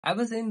I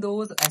was in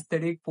those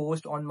aesthetic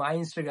posts on my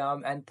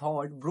Instagram and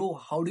thought, bro,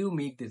 how do you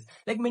make this?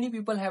 Like many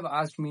people have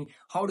asked me,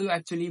 how do you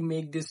actually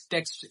make this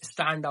text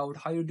stand out?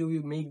 How do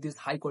you make this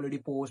high quality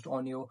post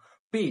on your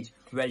page?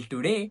 Well,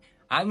 today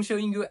I'm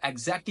showing you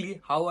exactly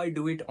how I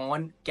do it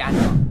on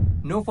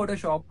Canva. No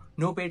Photoshop,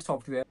 no paid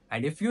software.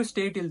 And if you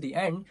stay till the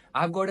end,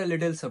 I've got a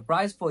little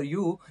surprise for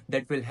you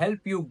that will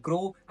help you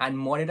grow and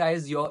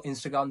monetize your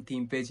Instagram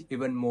theme page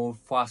even more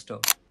faster.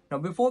 Now,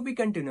 before we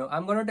continue,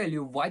 I'm gonna tell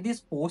you why this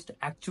post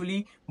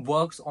actually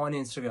works on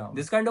Instagram.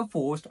 This kind of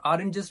posts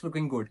aren't just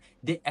looking good,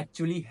 they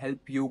actually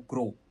help you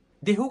grow.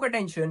 They hook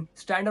attention,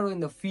 stand out in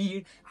the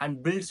feed,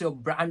 and builds your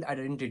brand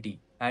identity.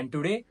 And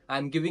today,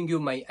 I'm giving you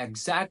my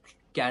exact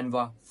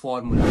Canva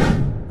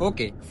formula.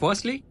 Okay,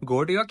 firstly,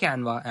 go to your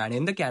Canva and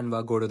in the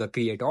Canva, go to the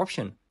create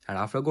option. And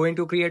after going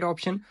to create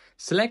option,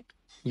 select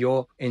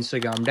your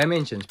Instagram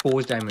dimensions,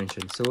 post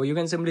dimensions. So you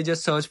can simply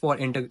just search for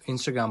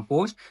Instagram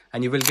post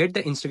and you will get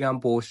the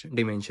Instagram post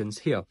dimensions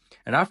here.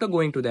 And after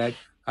going to that,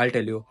 I'll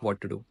tell you what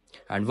to do.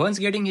 And once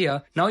getting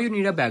here, now you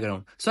need a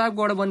background. So I've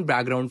got a one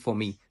background for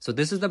me. So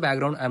this is the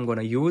background I'm going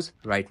to use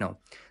right now.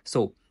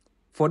 So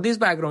for these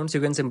backgrounds,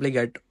 you can simply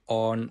get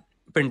on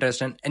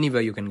Pinterest and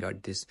anywhere you can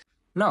get this.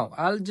 Now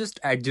I'll just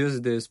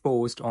adjust this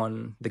post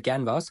on the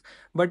canvas,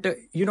 but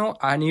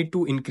I need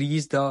to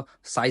increase the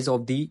size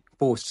of the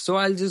post. So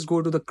I'll just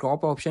go to the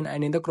crop option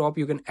and in the crop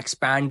you can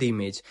expand the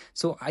image.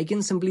 So I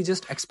can simply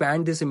just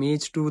expand this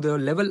image to the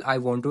level I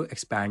want to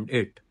expand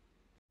it.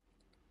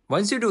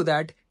 Once you do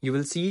that, you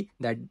will see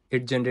that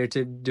it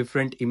generated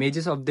different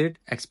images of it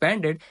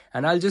expanded,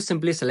 and I'll just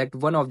simply select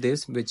one of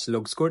this which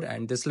looks good,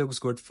 and this looks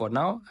good for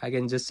now. I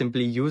can just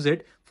simply use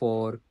it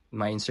for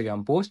my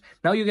Instagram post.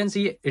 Now you can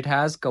see it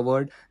has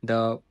covered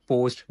the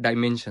post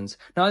dimensions.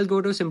 Now I'll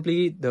go to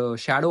simply the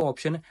shadow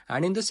option,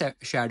 and in the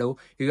shadow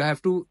you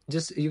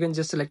can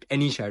just select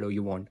any shadow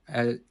you want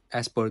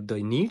as per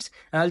the needs,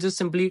 and I'll just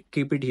simply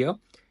keep it here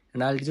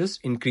and I'll just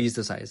increase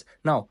the size.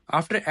 Now,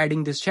 after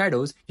adding these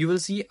shadows, you will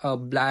see a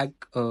black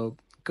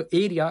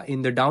area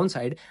in the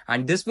downside,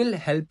 and this will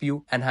help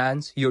you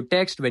enhance your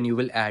text when you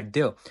will add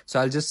there. So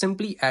I'll just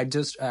simply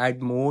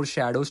add more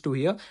shadows to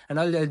here, and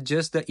I'll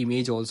adjust the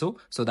image also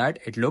so that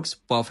it looks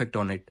perfect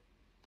on it.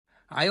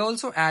 I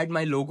also add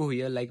my logo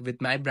here, like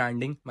with my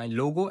branding, my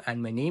logo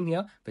and my name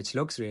here, which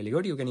looks really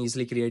good. You can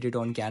easily create it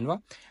on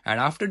Canva. And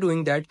after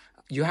doing that,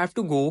 you have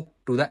to go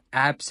to the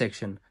app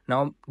section.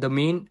 Now, the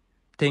main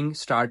thing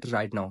starts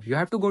right now. You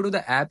have to go to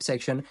the app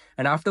section,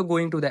 and after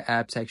going to the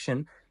app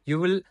section,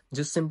 you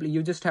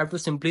just have to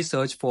simply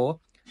search for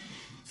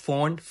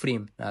font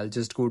frame. I'll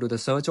just go to the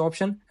search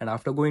option, and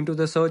after going to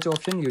the search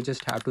option, you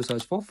just have to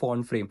search for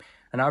font frame.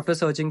 And after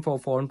searching for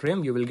font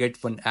frame, you will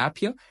get one app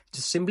here.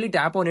 Just simply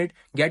tap on it,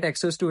 get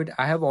access to it.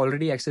 I have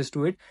already access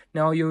to it.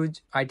 Now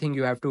I think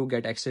you have to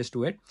get access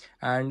to it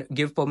and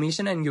give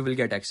permission, and you will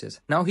get access.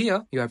 Now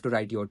here you have to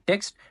write your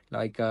text.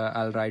 Like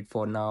I'll write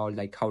for now,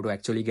 like how to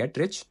actually get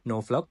rich,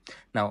 no fluff.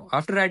 Now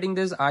after writing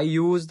this, I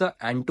use the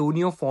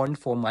Antonio font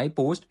for my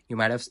post.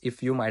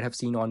 If you might have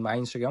seen on my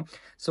Instagram.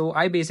 So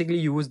I basically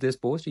use this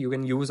post. You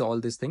can use all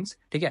these things.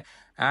 Okay,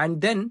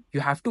 and then you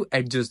have to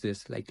adjust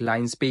this, like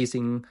line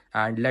spacing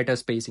and letter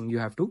spacing. You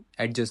have to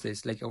adjust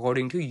this like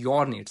according to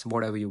your needs,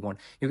 whatever you want.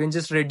 You can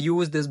just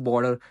reduce this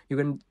border. You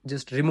can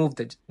just remove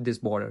this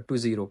border to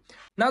 0.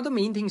 Now the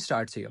main thing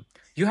starts here.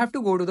 You have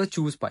to go to the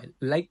choose pile.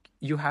 Like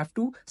you have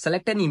to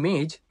select an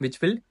image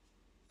which will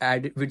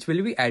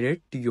be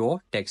added to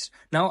your text.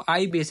 Now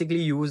I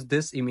basically use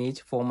this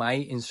image for my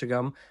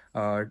Instagram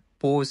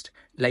post.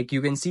 Like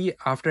you can see,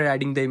 after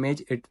adding the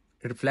image, it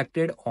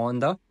reflected on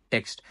the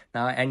text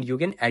now, and you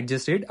can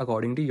adjust it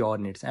according to your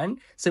needs, and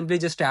simply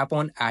just tap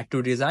on add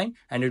to design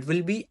and it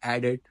will be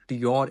added to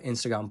your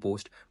Instagram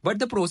post. But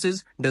the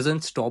process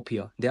doesn't stop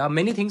here. There are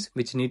many things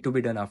which need to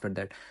be done after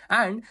that.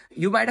 And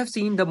you might have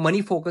seen the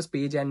money focus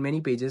page and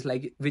many pages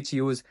like which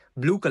use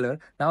blue color.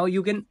 Now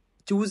you can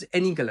choose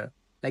any color.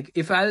 Like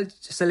if I'll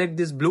select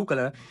this blue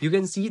color, you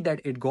can see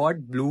that it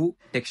got blue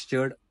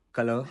textured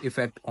color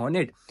effect on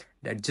it.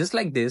 That just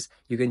like this,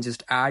 you can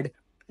just add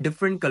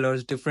different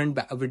colors,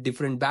 with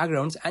different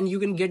backgrounds, and you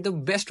can get the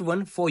best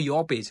one for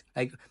your page.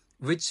 Like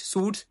which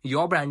suits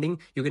your branding,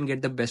 you can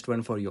get the best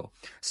one for you.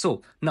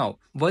 So now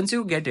once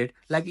you get it,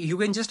 like you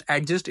can just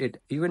adjust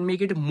it. You can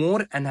make it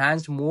more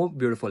enhanced, more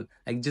beautiful.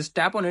 Like just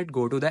tap on it,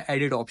 go to the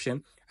edit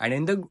option, and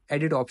in the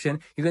edit option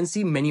you can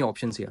see many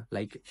options here,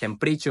 like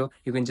temperature.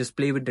 You can just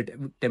play with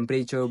the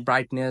temperature,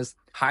 brightness,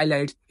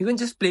 highlights. You can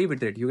just play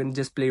with it. You can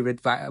just play with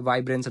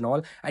vibrance and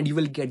all, and you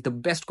will get the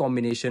best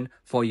combination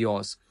for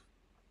yours.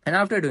 And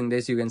after doing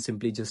this, you can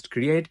simply just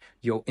create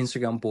your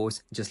Instagram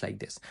post just like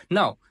this.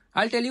 Now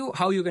I'll tell you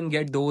how you can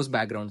get those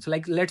backgrounds.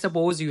 Like, let's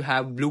suppose you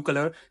have blue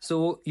color,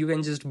 so you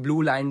can just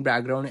blue line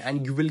background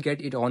and you will get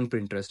it on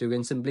Pinterest. You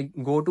can simply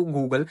go to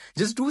Google,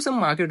 just do some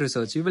market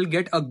research. You will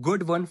get a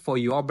good one for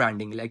your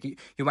branding. Like,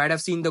 you might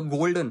have seen the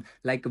golden,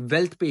 like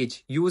wealth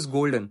page, use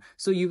golden.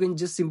 So you can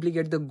just simply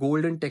get the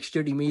golden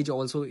textured image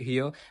also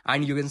here,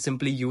 and you can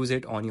simply use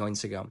it on your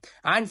Instagram.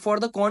 And for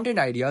the content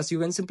ideas, you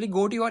can simply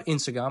go to your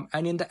Instagram,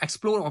 and in the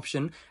explore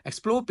option,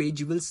 explore page,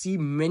 you will see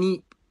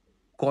many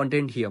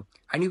content here,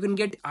 and you can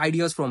get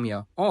ideas from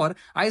here. Or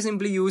I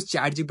simply use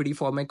ChatGPT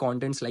for my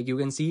contents. Like, you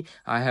can see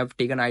I have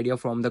taken idea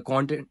from the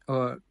content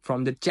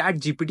from the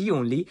ChatGPT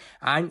only,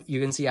 and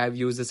you can see I've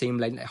used the same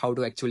line, how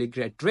to actually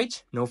get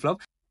rich, no fluff.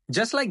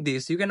 Just like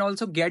this, you can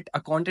also get a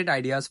content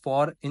ideas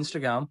for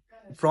Instagram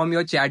from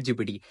your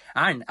ChatGPT.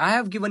 And I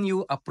have given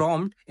you a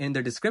prompt in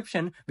the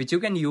description which you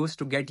can use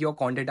to get your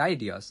content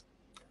ideas.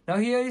 Now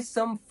here is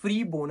some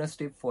free bonus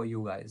tip for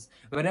you guys.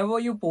 Whenever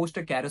you post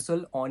a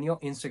carousel on your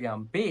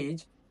Instagram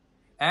page,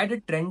 add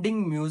a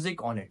trending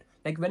music on it.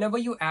 Like, whenever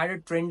you add a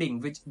trending,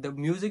 which the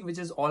music which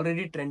is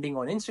already trending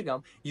on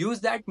Instagram,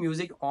 use that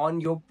music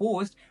on your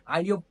post,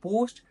 and your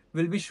post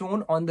will be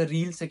shown on the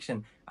reel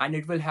section, and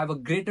it will have a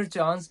greater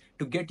chance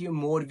to get you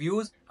more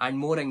views and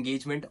more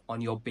engagement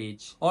on your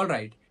page. All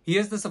right,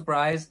 here's the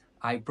surprise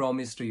I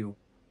promised to you.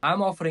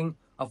 I'm offering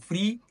a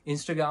free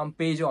Instagram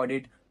page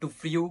audit to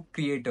few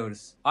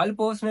creators. I'll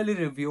personally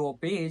review a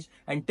page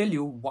and tell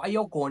you why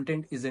your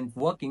content isn't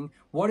working,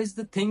 what is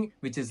the thing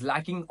which is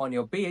lacking on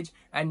your page,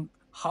 and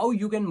how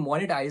you can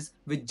monetize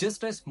with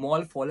just a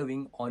small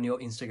following on your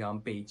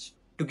Instagram page.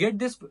 To get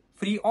this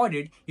free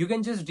audit, you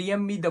can just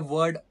DM me the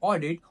word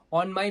audit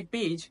on my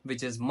page,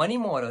 which is Money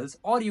Morals,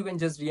 or you can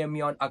just DM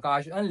me on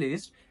Akash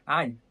Unleashed,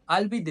 and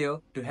I'll be there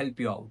to help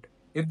you out.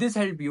 If this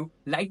helped you,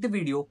 like the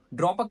video,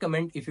 drop a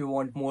comment if you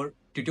want more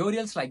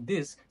tutorials like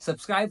this,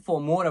 subscribe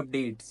for more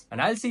updates,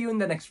 and I'll see you in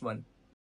the next one.